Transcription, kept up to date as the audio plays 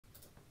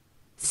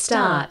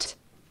Start.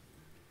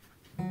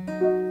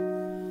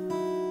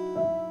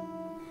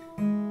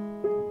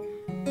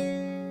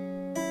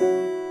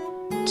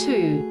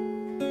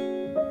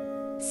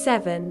 Two.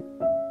 7.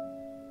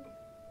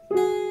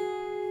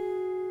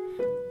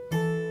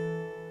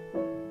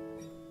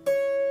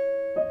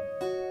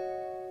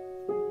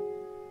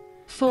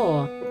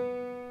 4.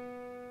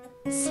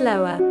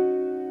 Slower.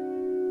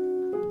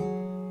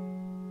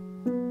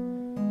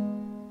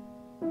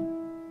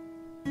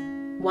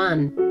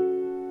 1.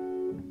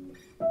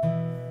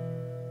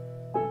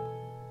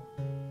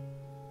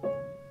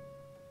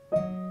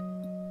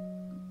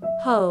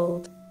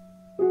 Hold.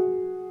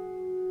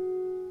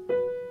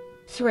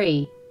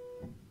 3.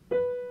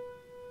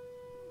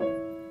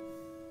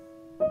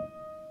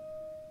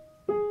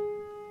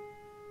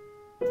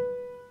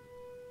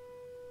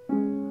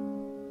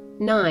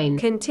 9.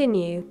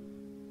 Continue.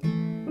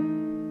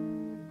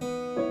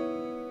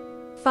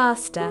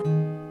 Faster.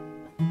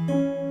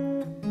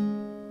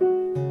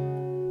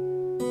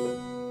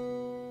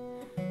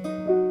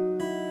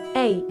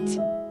 8.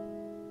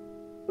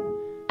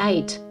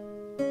 8.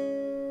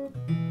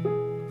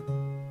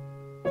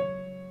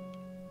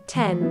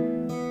 10.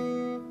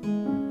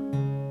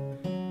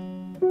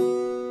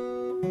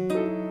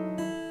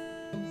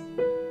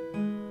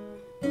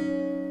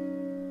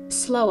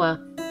 Slower.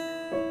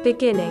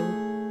 Beginning.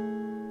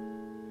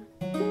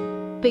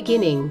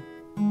 Beginning.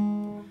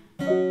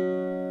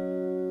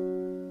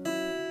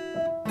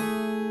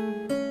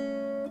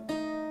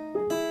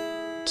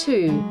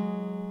 2.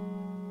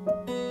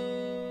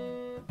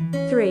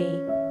 3.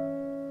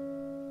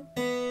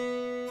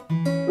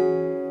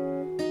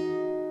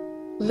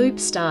 Loop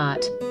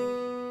start.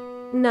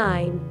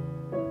 9.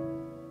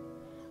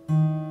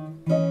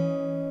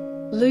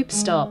 Loop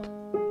stop.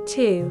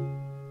 2.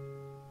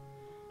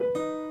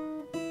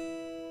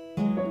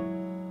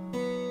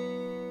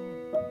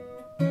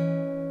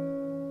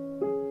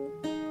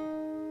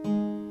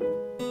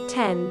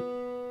 10.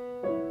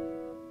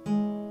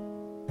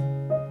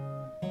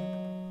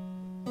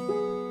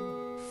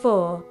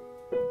 4.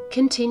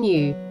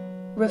 Continue.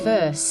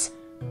 Reverse.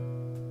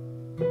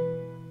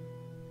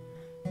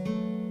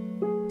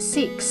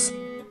 6.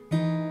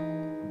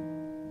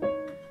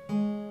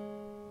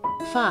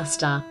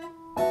 Faster.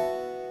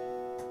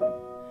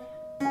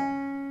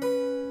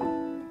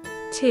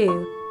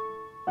 2.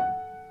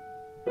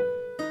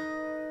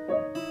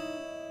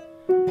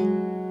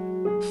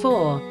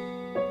 4.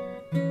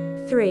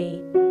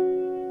 3.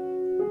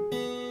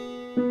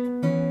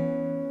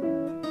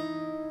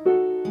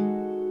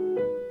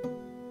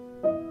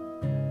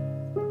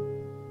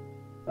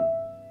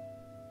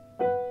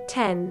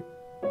 10.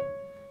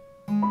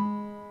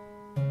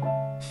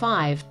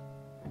 5.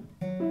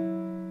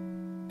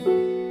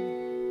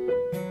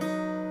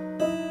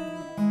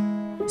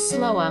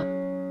 'Slower.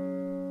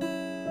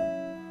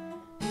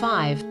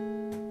 5.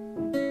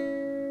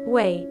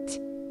 Wait.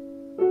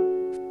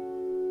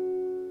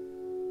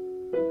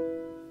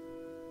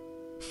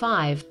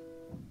 5.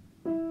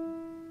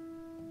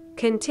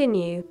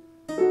 Continue.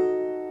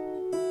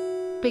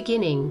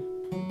 Beginning.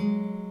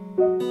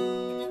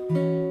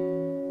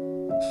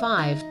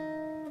 5.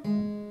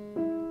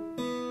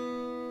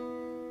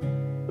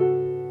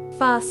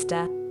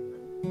 Faster.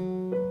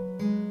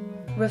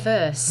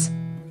 Reverse.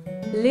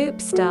 Loop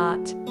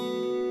start.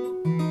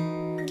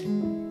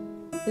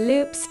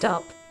 Loop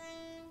stop.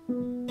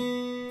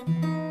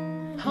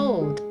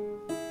 Hold.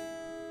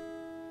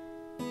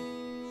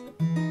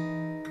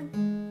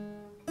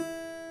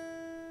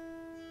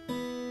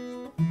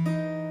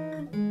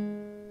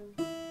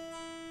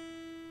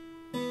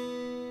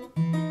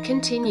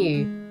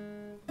 Continue.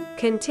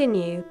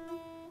 Continue.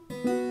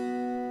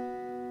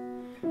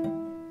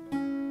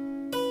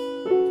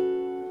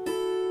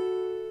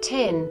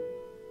 10.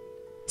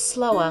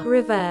 Slower.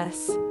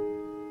 Reverse.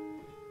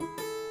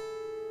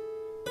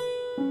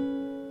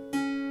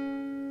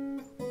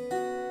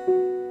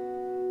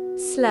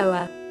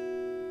 'Slower.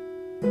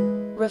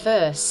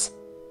 Reverse.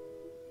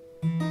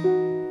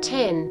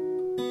 10.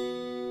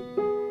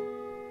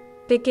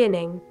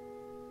 Beginning.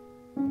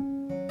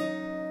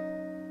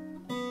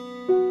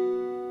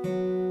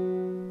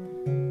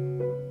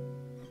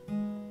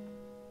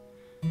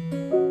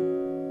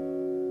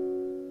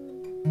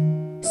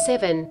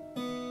 7.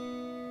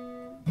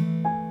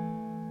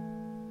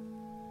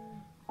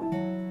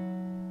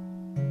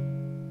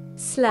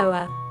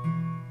 'Slower.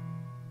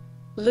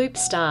 Loop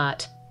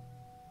start.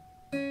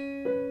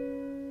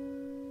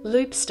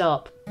 Loop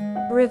stop.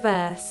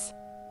 Reverse.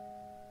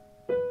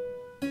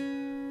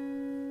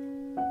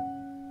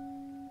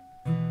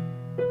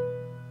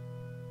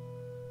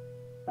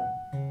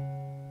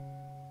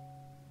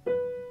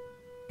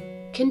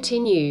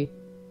 'Continue.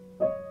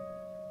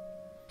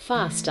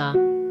 Faster.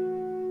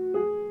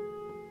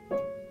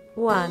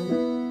 1.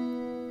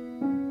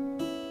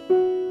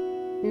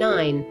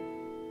 9.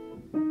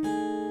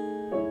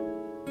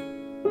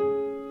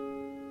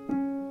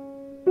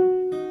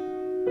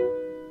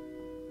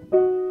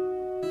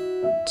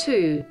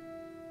 2.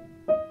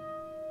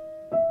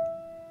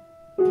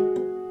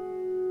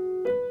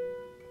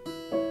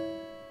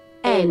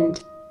 8.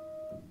 End.